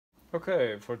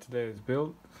Okay, for today's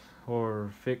build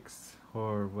or fix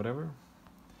or whatever,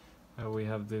 we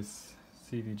have this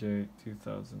CDJ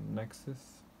 2000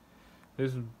 Nexus.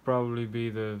 This would probably be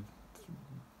the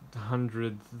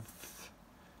 100th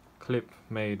clip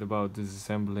made about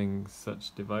disassembling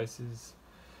such devices.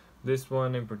 This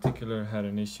one in particular had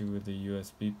an issue with the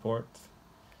USB port,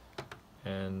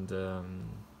 and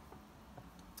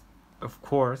of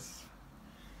course,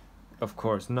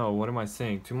 no, what am I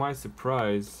saying? To my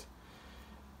surprise,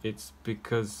 it's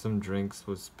because some drinks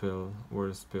were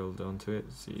spilled onto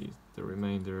it. See, the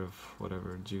remainder of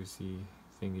whatever juicy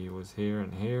thingy was here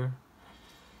and here.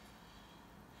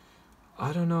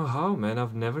 I don't know how, man.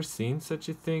 I've never seen such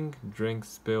a thing. Drinks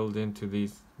spilled into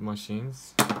these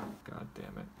machines. God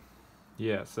damn it.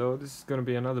 Yeah, so this is gonna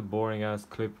be another boring ass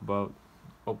clip about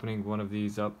opening one of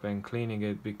these up and cleaning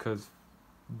it because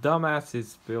dumbasses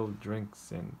spilled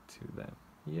drinks into them.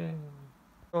 Yay.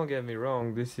 Don't get me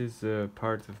wrong, this is a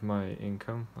part of my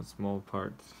income, a small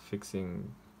part,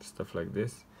 fixing stuff like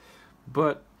this.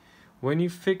 But when you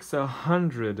fix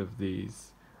 100 of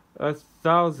these,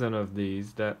 1,000 of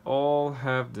these that all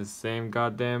have the same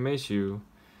goddamn issue,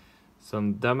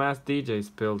 some dumbass DJ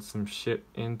spilled some shit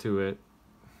into it,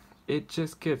 it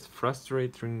just gets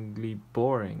frustratingly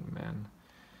boring, man.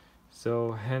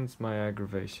 So hence my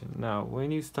aggravation. Now, when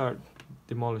you start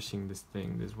demolishing this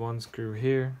thing, there's one screw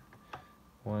here,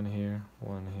 one here,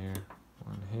 one here,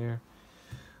 one here,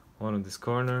 one in this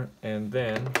corner, and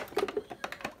then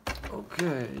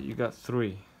okay, you got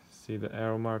 3. See the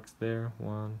arrow marks there?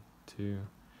 1, 2,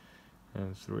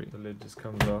 and 3. The lid just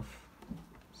comes off,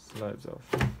 slides off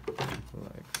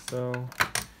like so,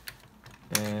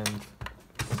 and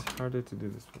it's harder to do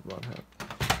this with one hand.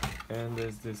 And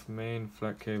there's this main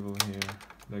flat cable here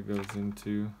that goes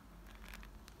into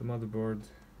the motherboard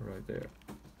right there.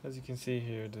 As you can see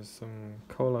here, there's some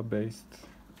cola based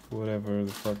whatever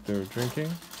the fuck they're drinking.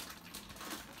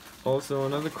 Also,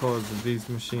 another cause of these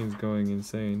machines going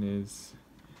insane is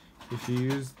if you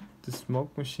use the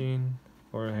smoke machine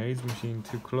or a haze machine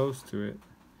too close to it,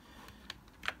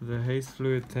 the haze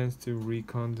fluid tends to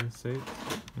recondensate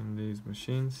in these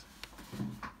machines,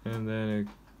 and then it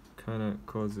kind of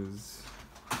causes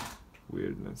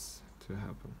weirdness to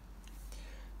happen.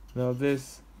 Now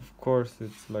this, of course,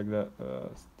 it's like that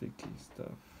sticky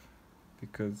stuff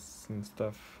because some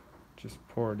stuff just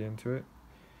poured into it.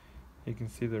 You can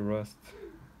see the rust.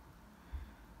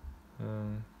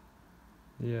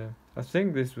 Yeah, I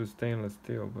think this was stainless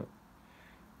steel, but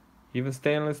even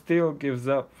stainless steel gives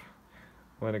up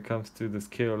when it comes to the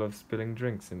skill of spilling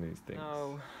drinks in these things.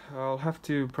 Now, I'll have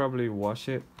to probably wash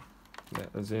it,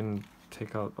 as in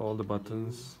take out all the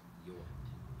buttons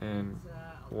and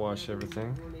wash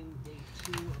everything.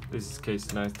 This is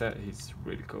Casey Neistat, he's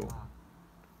really cool.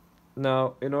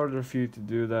 Now, in order for you to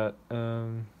do that,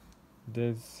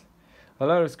 there's a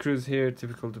lot of screws here,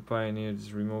 typical to Pioneer.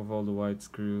 Just remove all the white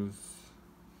screws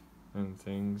and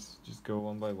things. Just go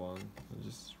one by one and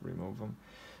just remove them.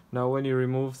 Now, when you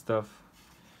remove stuff,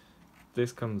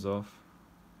 this comes off.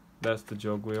 That's the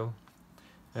jog wheel.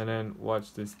 And then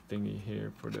watch this thingy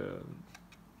here for the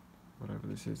whatever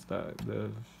this is,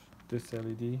 this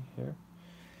LED here.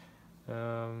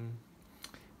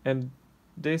 And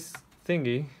this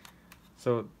thingy,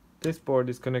 so this board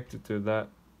is connected to that,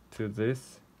 to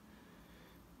this,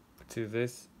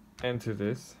 and to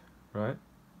this, right?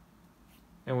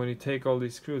 And when you take all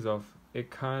these screws off, it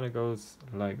kind of goes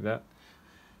like that.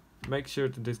 Make sure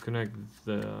to disconnect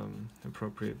the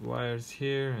appropriate wires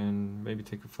here and maybe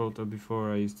take a photo.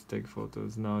 Before I used to take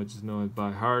photos, now I just know it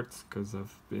by heart because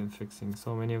I've been fixing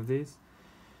so many of these.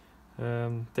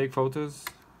 Take photos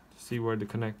to see where the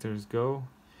connectors go.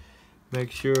 Make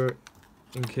sure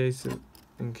in case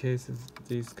of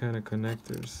these kind of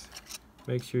connectors,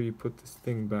 make sure you put this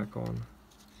thing back on.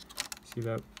 See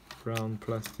that brown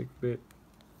plastic bit?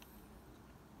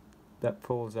 That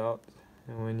pulls out,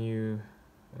 and when you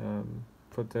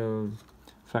put the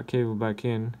flat cable back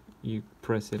in, you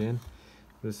press it in.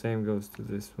 The same goes to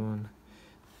this one.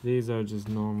 These are just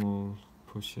normal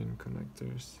push-in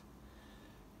connectors.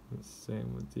 The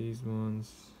same with these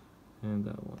ones and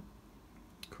that one.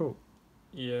 Cool.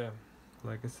 Yeah,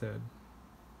 like I said,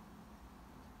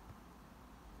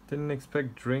 didn't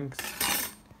expect drinks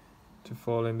to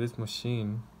fall in this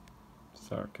machine.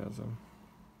 Sarcasm.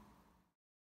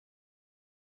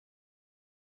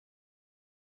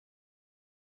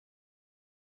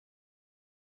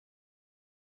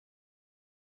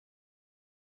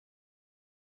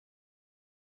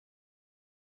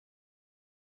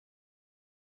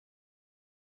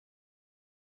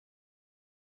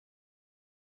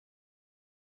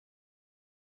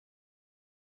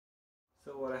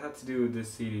 So what I had to do with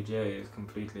this CDJ is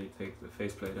completely take the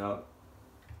faceplate out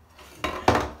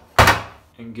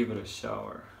and give it a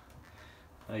shower.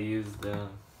 I used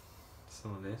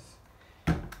some of this.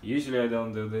 Usually I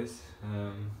don't do this,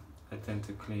 I tend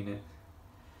to clean it,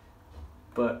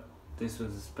 but this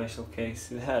was a special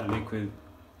case. It had liquid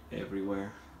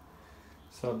everywhere,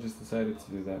 so I've just decided to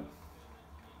do that.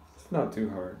 It's not too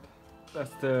hard.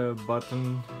 That's the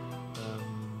button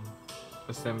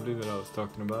assembly that I was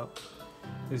talking about.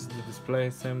 This is the display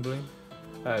assembly.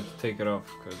 I had to take it off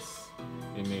because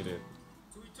it needed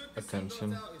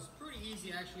attention. It's pretty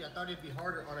easy actually. I thought it'd be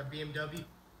harder on a BMW.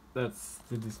 That's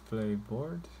the display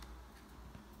board.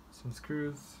 Some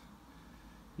screws,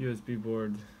 USB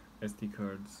board, SD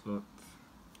card slot,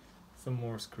 some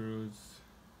more screws,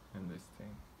 and this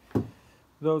thing.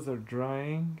 Those are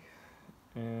drying,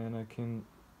 and I can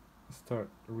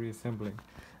start reassembling.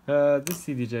 This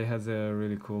CDJ has a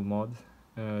really cool mod.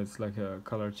 It's like a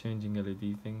color changing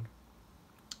LED thing.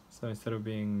 So instead of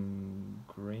being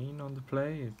green on the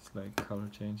play, it's like color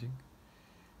changing.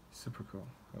 Super cool.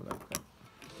 I like that.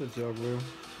 The jog wheel.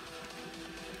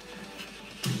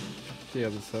 The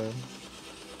other side.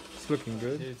 It's looking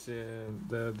good. It's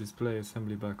the display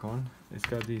assembly back on. It's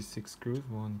got these 6 screws.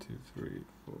 1, 2, 3,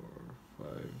 4,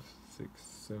 5, 6,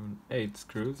 7, 8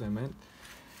 screws. I meant.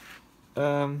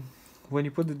 When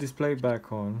you put the display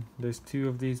back on, there's 2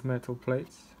 of these metal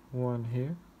plates. One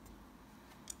here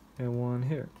and one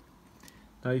here.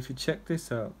 Now, if you check this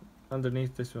out,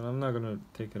 underneath this one, I'm not gonna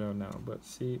take it out now, but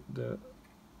see the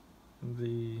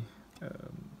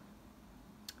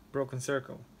broken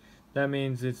circle. That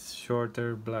means it's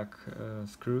shorter black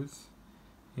screws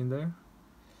in there.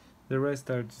 The rest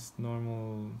are just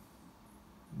normal,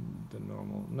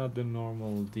 not the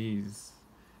normal these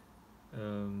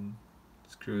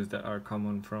screws that are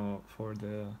common for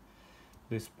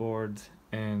this board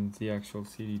and the actual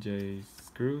CDJ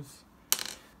screws,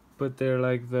 but they're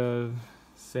like the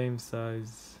same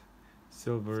size,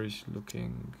 silverish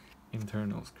looking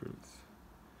internal screws.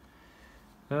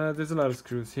 There's a lot of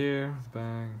screws here.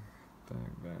 Bang,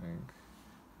 bang, bang,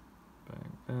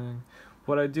 bang, bang.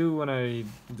 What I do when I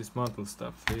dismantle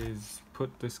stuff is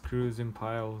put the screws in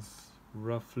piles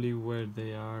roughly where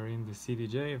they are in the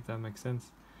CDJ, if that makes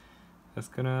sense. That's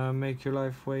gonna make your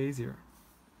life way easier.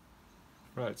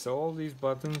 Right, so all these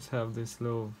buttons have this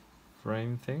little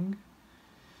frame thing,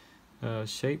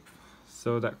 shape,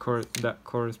 so that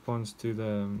corresponds to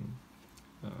the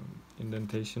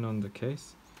indentation on the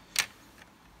case.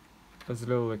 As a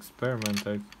little experiment,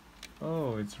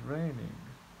 oh, it's raining.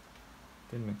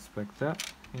 Didn't expect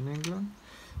that in England.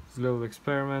 It's a little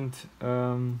experiment.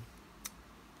 I've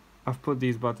put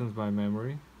these buttons by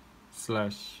memory, /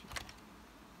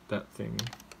 that thing,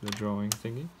 the drawing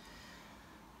thingy.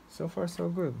 So far so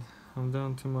good. I'm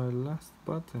down to my last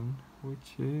button,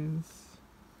 which is...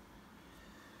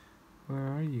 Where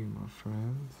are you, my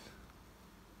friend?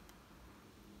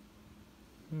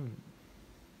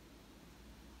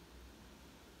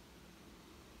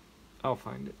 I'll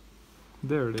find it.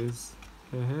 There it is.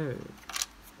 Hey, hey.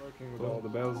 Working with all the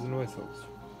bells and whistles.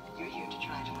 You're here to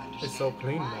try to understand It's so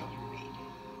clean why now.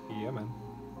 you read. Yeah, man.